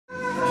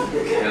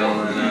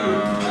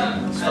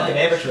It's fucking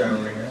amateur hour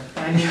over here.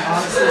 I mean,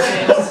 honestly,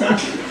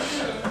 James.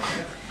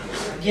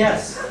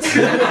 Yes.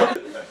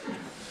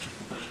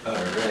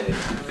 Alright.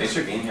 Thanks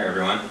for being here,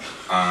 everyone.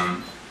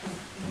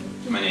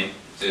 My name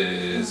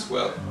is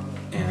Will,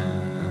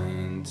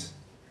 and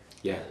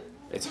yeah,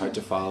 it's hard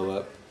to follow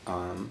up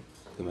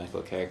the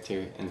Michael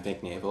character in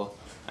Pink Navel.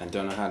 I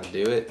don't know how to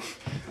do it,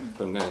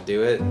 but I'm gonna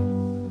do it.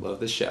 Love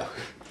the show.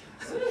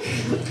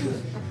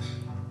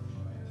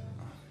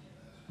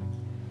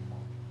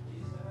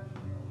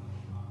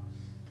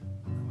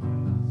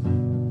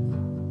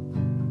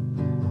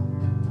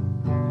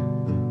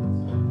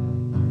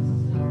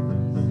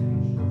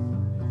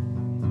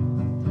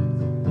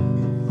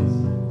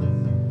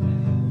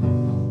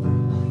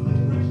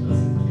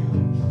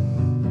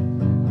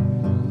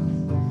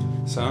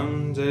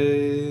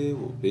 Someday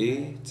we'll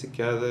be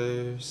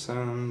together,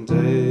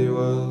 someday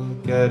we'll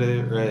get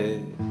it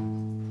right.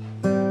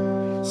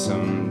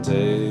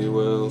 Someday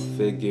we'll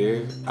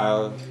figure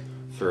out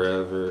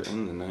forever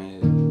in the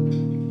night.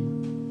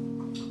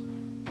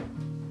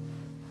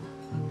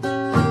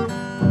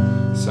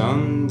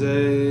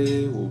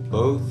 Someday we'll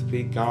both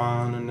be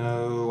gone and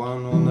no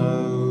one will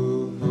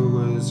know who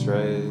was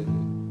right.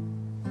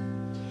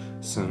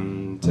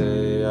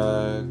 Someday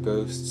our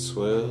ghosts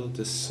will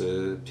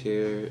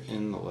disappear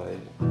in the light.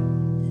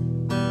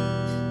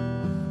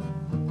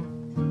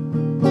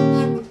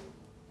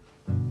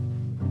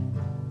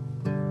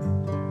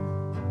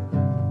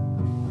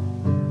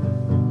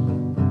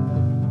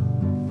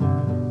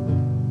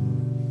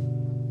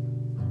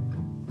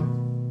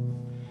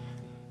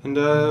 And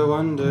I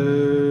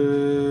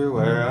wonder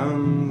where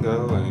I'm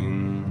going.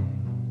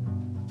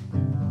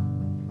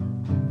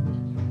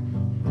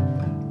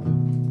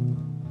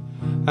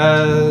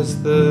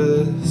 As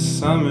the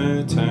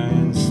summer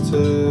turns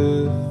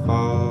to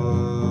fall,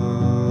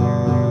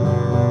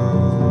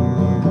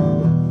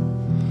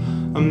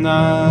 I'm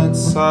not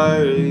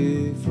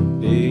sorry for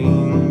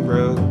being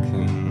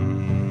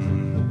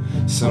broken.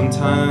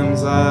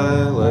 Sometimes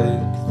I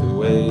like the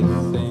way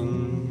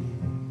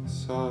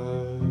things are.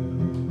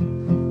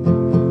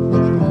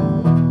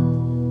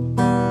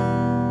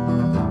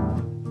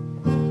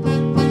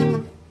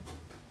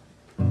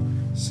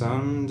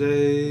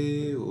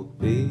 Someday we'll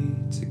be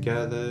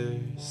together,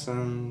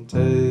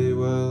 someday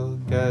we'll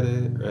get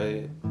it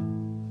right.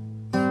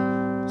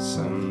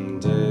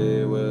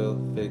 Someday we'll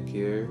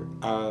figure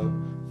out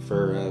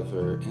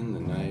forever in the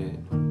night.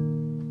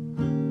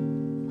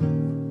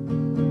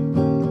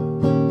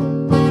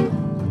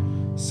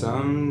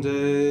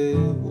 Someday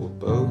we'll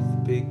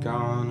both be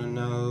gone and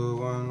no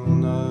one will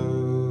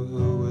know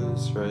who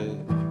was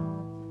right.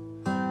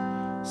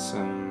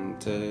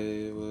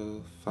 Someday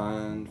we'll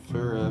find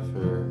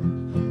forever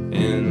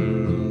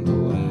in the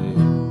light.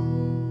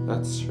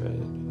 That's right.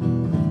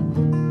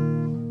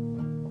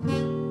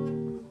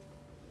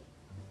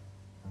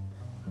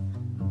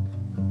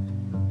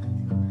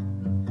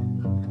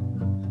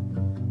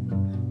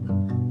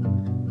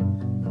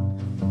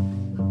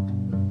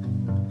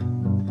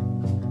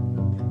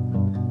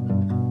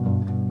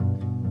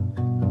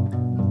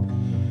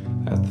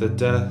 At the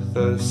death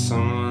of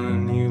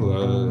someone you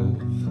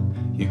love,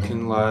 you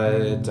can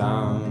lie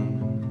down.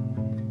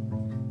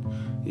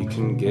 You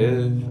can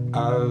give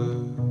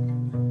out,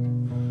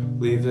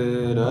 leave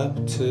it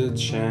up to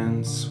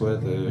chance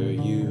whether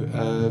you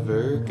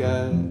ever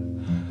get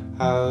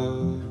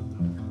out.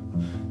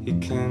 You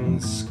can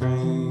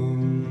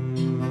scream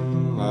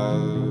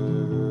loud.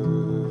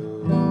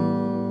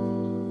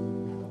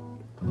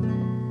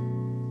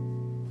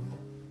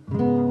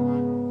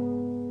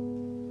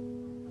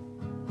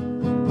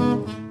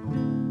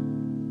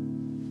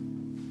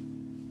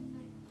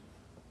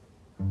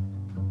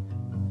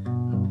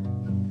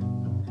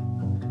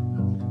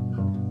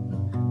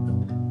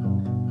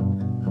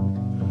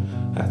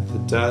 At the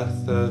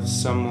death of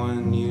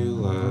someone you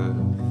love,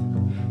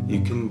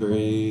 you can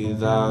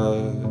breathe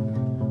out.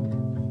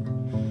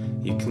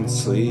 You can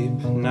sleep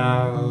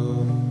now.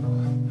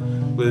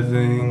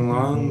 Living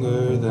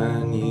longer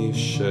than you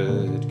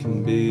should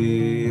can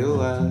be a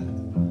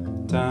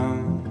letdown.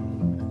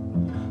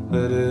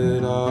 Let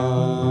it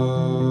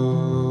all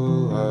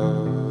out.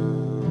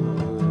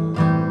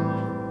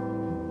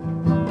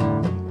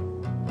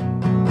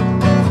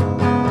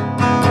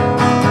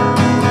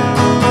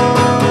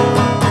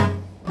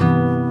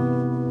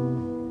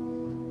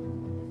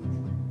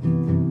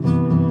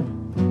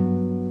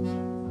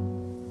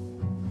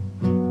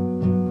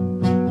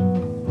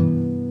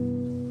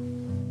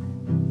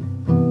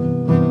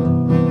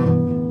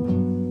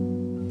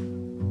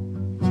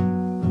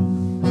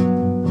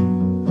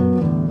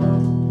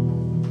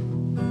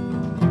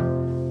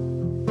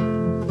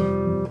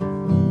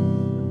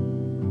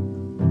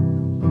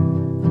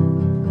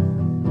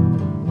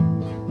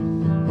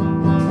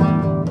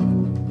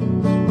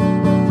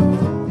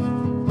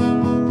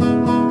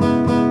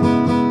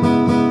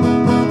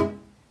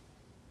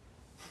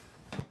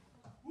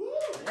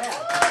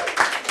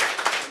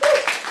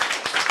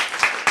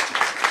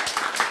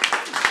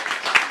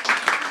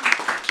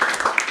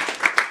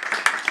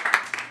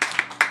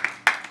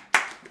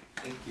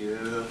 Thank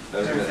you.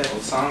 That was a really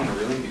old song, a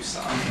really new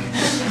song.